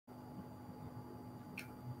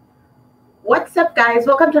What's up, guys?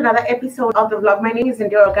 Welcome to another episode of the vlog. My name is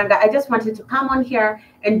George. I just wanted to come on here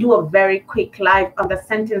and do a very quick live on the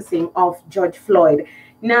sentencing of George Floyd.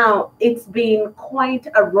 Now, it's been quite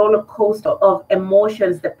a roller coaster of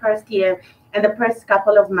emotions the past year and the past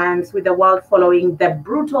couple of months, with the world following the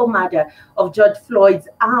brutal murder of George Floyd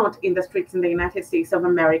out in the streets in the United States of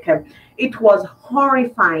America. It was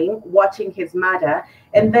horrifying watching his murder,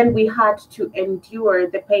 and then we had to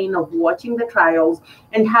endure the pain of watching the trials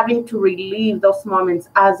and having to relive those moments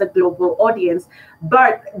as a global audience.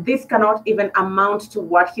 But this cannot even amount to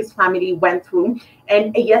what his family went through.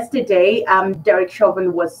 And yesterday, Derek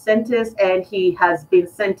Chauvin was sentenced, and he has been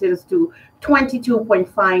sentenced to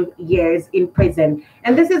 22.5 years in prison.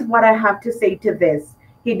 And this is what I have to say to this.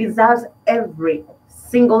 He deserves every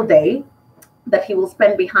single day that he will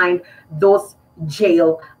spend behind those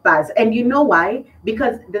jail bars. And you know why?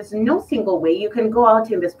 Because there's no single way you can go out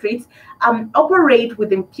in the streets, operate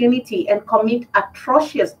with impunity and commit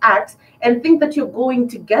atrocious acts and think that you're going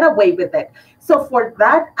to get away with it. So for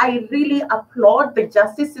that, I really applaud the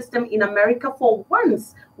justice system in America for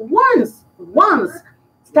once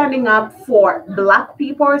standing up for Black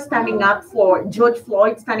people, standing up for George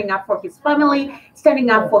Floyd, standing up for his family, standing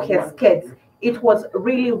up for his kids. It was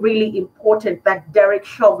really, really important that Derek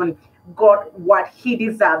Chauvin got what he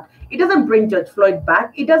deserved. It doesn't bring George Floyd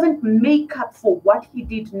back. It doesn't make up for what he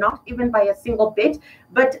did, not even by a single bit.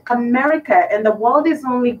 But America and the world is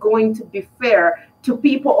only going to be fair to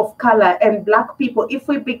people of color and Black people if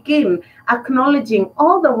we begin acknowledging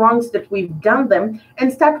all the wrongs that we've done them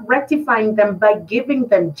and start rectifying them by giving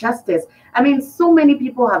them justice. I mean, so many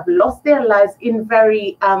people have lost their lives in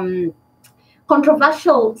very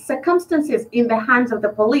controversial circumstances in the hands of the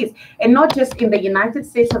police, and not just in the United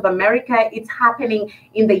States of America. It's happening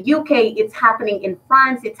in the UK, it's happening in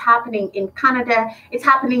France, it's happening in Canada, it's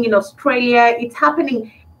happening in Australia, it's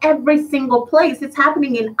happening every single place. It's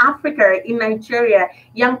happening in Africa, in Nigeria.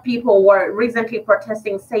 Young people were recently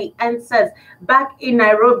protesting, say, NSAS. Back in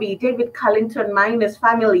Nairobi, David Carlington Minus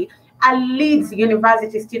family, a Leeds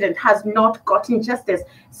University student, has not gotten justice.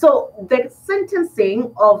 So the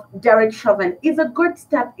sentencing of Derek Chauvin is a good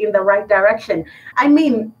step in the right direction. I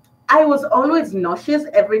mean, I was always nauseous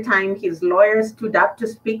every time his lawyer stood up to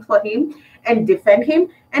speak for him and defend him.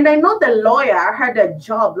 And I know the lawyer had a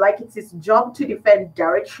job, like it's his job to defend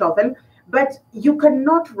Derek Chauvin, but you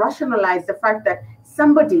cannot rationalize the fact that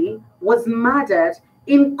somebody was murdered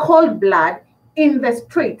in cold blood in the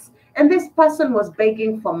streets. And this person was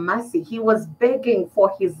begging for mercy. He was begging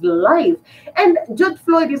for his life. And George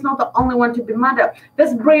Floyd is not the only one to be murdered.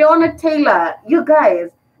 There's Breonna Taylor. You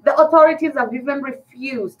guys, the authorities have even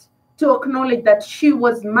refused to acknowledge that she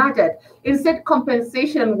was murdered. Instead,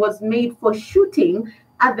 compensation was made for shooting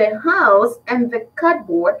at the house and the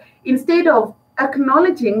cardboard, instead of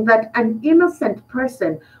acknowledging that an innocent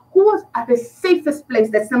person who was at the safest place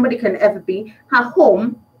that somebody can ever be, her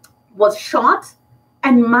home, was shot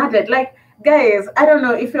and murdered. Like, guys, I don't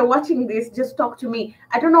know if you're watching this, just talk to me.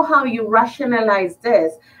 I don't know how you rationalize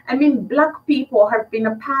this. I mean, Black people have been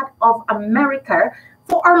a part of America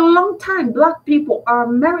for a long time. Black people are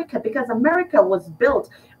America because America was built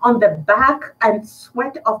on the back and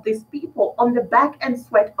sweat of these people, on the back and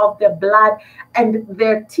sweat of their blood and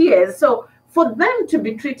their tears. So for them to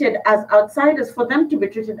be treated as outsiders, for them to be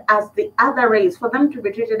treated as the other race, for them to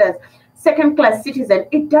be treated as second-class citizens,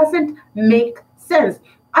 it doesn't make sense.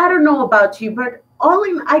 I don't know about you, but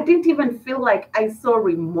I didn't even feel like I saw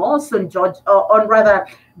remorse on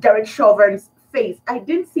Derek Chauvin's face. I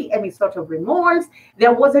didn't see any sort of remorse.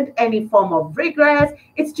 There wasn't any form of regret.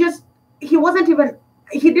 It's just he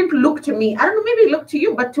didn't look to me. I don't know, maybe he looked to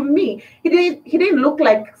you, but to me, he didn't look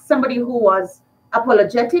like somebody who was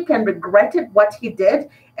apologetic and regretted what he did.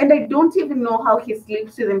 And I don't even know how he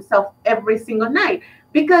sleeps with himself every single night,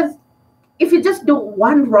 because if you just do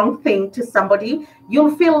one wrong thing to somebody,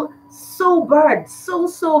 you'll feel so bad,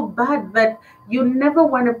 so bad, that you never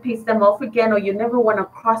want to piss them off again, or you never want to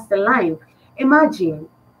cross the line. Imagine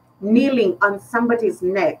kneeling on somebody's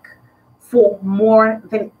neck for more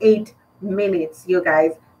than 8 minutes, you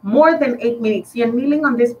guys. More than 8 minutes. You're kneeling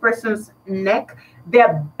on this person's neck.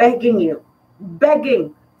 They're begging you,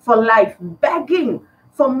 begging for life, begging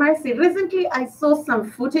for mercy. Recently, I saw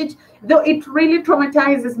some footage, though it really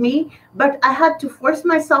traumatizes me, but I had to force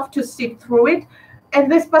myself to sit through it.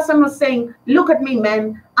 And this person was saying, "Look at me,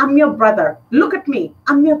 man. I'm your brother. Look at me.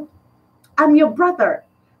 I'm your brother."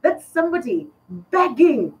 That's somebody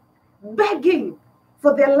begging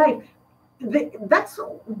for their life. That's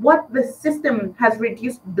what the system has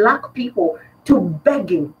reduced Black people to,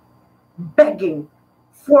 begging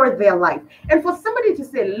for their life. And for somebody to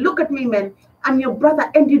say, "Look at me, man, I'm your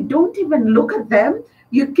brother, and you don't even look at them.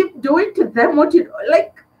 You keep doing to them what you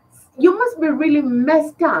like. You must be really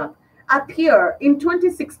messed up here in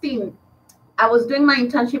 2016. I was doing my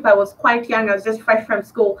internship. I was quite young. I was just fresh from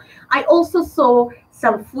school. I also saw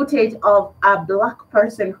some footage of a black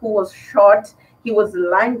person who was shot. He was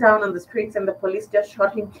lying down on the streets, and the police just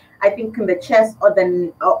shot him. I think in the chest or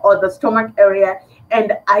the stomach area.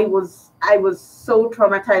 And I was so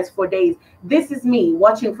traumatized for days. This is me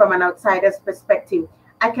watching from an outsider's perspective.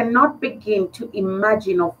 I cannot begin to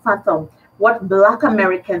imagine or fathom what Black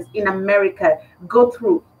Americans in America go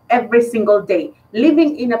through every single day,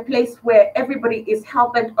 living in a place where everybody is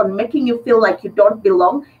hell-bent on making you feel like you don't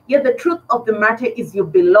belong. Yet the truth of the matter is you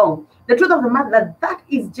belong. The truth of the matter that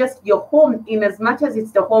is just your home, in as much as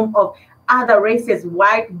it's the home of other races,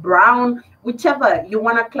 white, brown, whichever you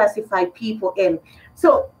want to classify people in.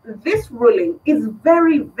 So this ruling is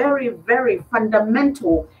very, very, very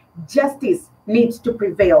fundamental. Justice needs to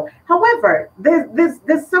prevail. However,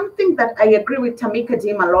 there's something that I agree with Tamika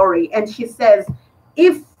J. Mallory, and she says,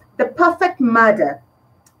 if the perfect murder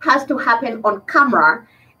has to happen on camera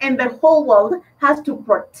and the whole world has to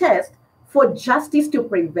protest for justice to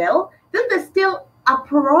prevail, then there's still a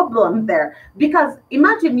problem there. Because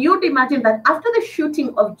you'd imagine that after the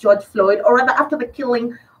shooting of George Floyd, or rather after the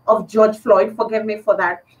killing of George Floyd, forgive me for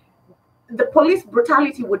that, the police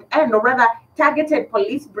brutality would end, or rather targeted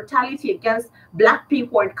police brutality against Black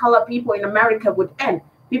people and color people in America would end.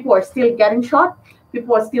 People are still getting shot.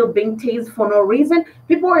 People are still being tased for no reason.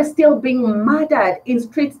 People are still being murdered in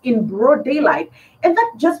streets in broad daylight. And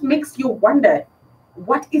that just makes you wonder,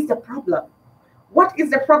 what is the problem? What is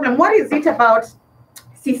the problem? What is it about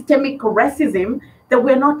systemic racism that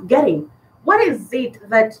we're not getting? What is it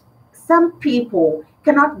that some people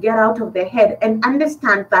cannot get out of their head and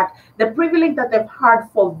understand that the privilege that they've had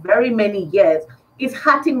for very many years is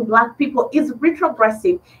hurting Black people, is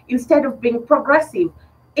retrogressive instead of being progressive?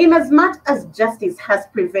 In as much as justice has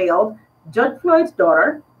prevailed, George Floyd's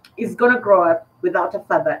daughter is going to grow up without a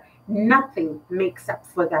father. Nothing makes up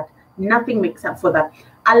for that. Nothing makes up for that.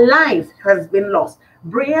 A life has been lost.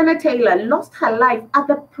 Breonna Taylor lost her life at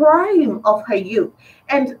the prime of her youth,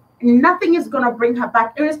 and nothing is going to bring her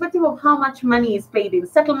back, irrespective of how much money is paid in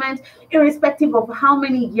settlement, irrespective of how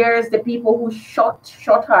many years the people who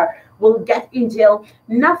shot her will get in jail.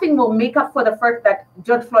 Nothing will make up for the fact that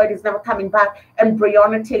George Floyd is never coming back and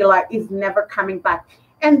Breonna Taylor is never coming back.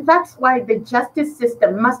 And that's why the justice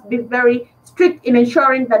system must be very strict in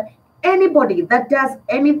ensuring that anybody that does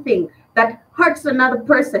anything that hurts another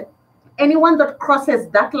person, anyone that crosses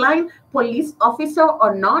that line, police officer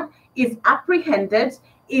or not, is apprehended,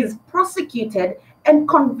 is prosecuted, and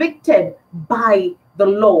convicted by the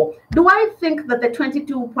law. Do I think that the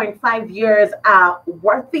 22.5 years are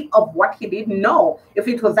worthy of what he did? No. If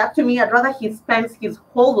it was up to me, I'd rather he spends his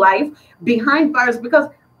whole life behind bars, because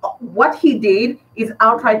what he did is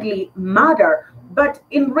outrightly murder. But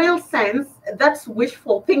in real sense, that's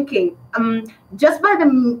wishful thinking. Just by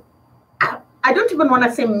the, I don't even want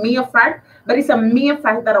to say mere fact, but it's a mere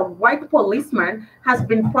fact that a white policeman has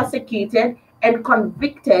been prosecuted and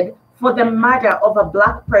convicted for the murder of a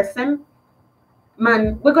Black person.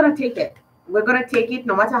 Man, we're going to take it. We're going to take it,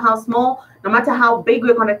 no matter how small, no matter how big,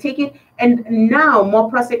 we're going to take it. And now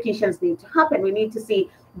more prosecutions need to happen. We need to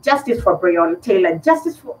see justice for Breonna Taylor,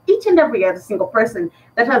 justice for each and every other single person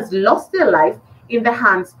that has lost their life in the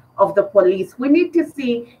hands of the police. We need to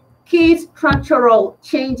see key structural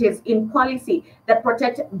changes in policy that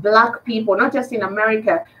protect Black people, not just in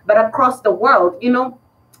America, but across the world. You know,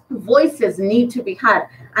 voices need to be heard,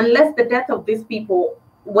 unless the death of these people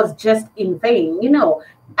was just in vain. You know,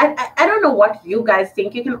 I don't know what you guys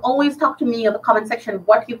think. You can always talk to me in the comment section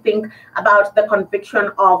what you think about the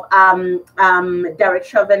conviction of Derek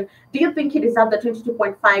Chauvin. Do you think he deserved the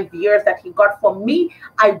 22.5 years that he got? For me,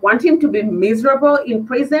 I want him to be miserable in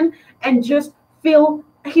prison and just feel,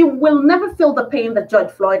 he will never feel the pain that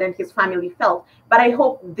George Floyd and his family felt. But I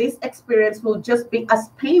hope this experience will just be as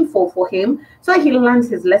painful for him so he learns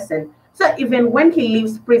his lesson. So even when he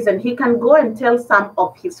leaves prison, he can go and tell some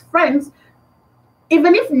of his friends,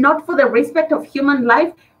 even if not for the respect of human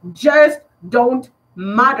life, just don't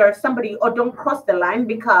murder somebody or don't cross the line,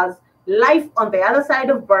 because life on the other side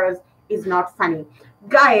of bars is not funny.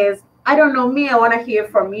 Guys, I don't know, me, I want to hear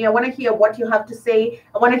from you. I want to hear what you have to say.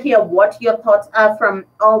 I want to hear what your thoughts are from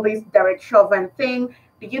all this Derek Chauvin thing.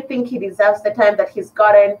 Do you think he deserves the time that he's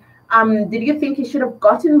gotten? Did you think he should have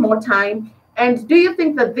gotten more time? And do you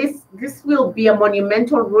think that this will be a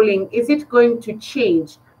monumental ruling? Is it going to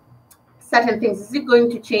change certain things? Is it going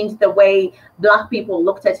to change the way Black people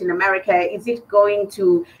looked at in America? Is it going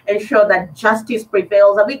to ensure that justice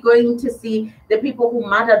prevails? Are we going to see the people who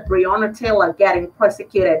murdered Breonna Taylor getting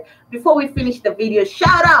persecuted? Before we finish the video,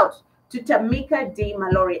 shout out to Tamika D.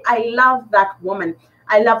 Mallory. I love that woman.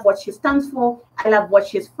 I love what she stands for. I love what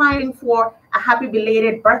she's fighting for. A happy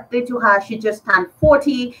belated birthday to her. She just turned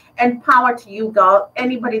 40. And power to you, girl.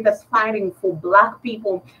 Anybody that's fighting for Black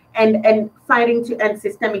people and fighting to end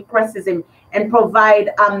systemic racism and provide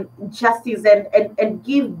justice and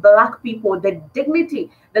give Black people the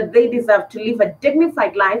dignity that they deserve to live a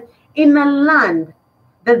dignified life in a land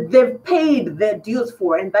that they've paid their dues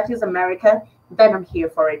for, and that is America, then I'm here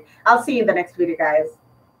for it. I'll see you in the next video, guys.